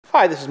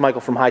Hi, this is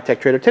Michael from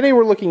HiTechTrader. Today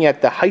we're looking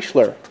at the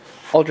Hielscher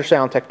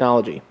Ultrasound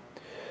technology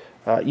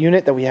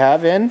unit that we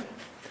have in.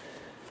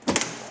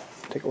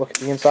 Take a look at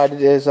the inside.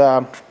 It is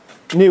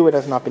new. It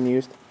has not been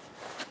used.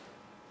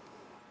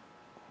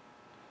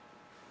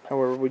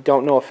 However, we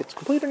don't know if it's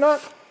complete or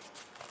not.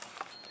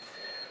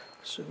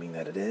 Assuming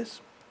that it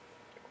is.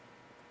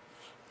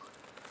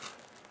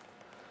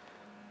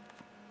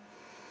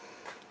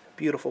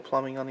 Beautiful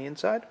plumbing on the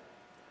inside.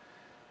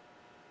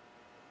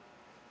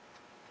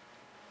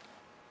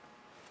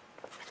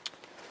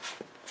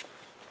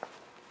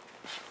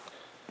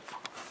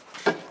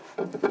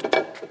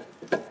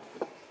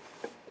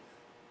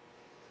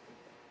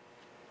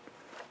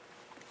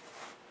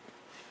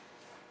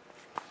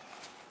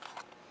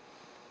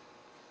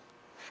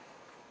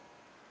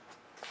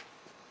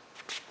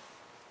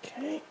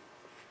 Okay.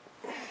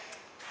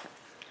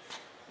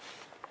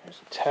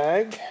 Here's a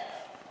tag.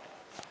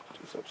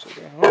 Just upside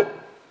down.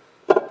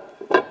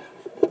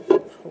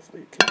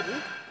 Hopefully it can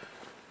read.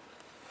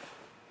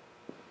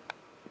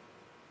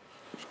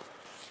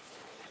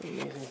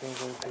 Amazing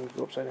things when things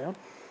go upside down.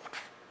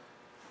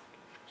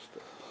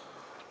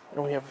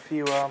 And we have a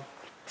few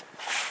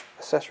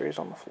accessories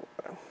on the floor.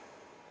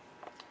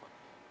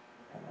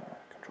 And a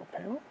control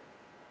panel.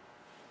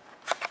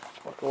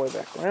 Work our way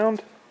back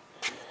around.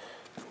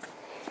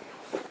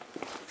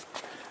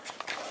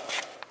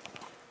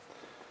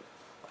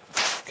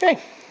 Okay.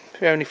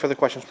 If you have any further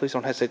questions, please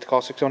don't hesitate to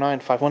call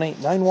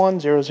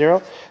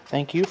 609-518-9100.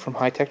 Thank you from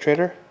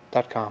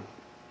HiTechTrader.com.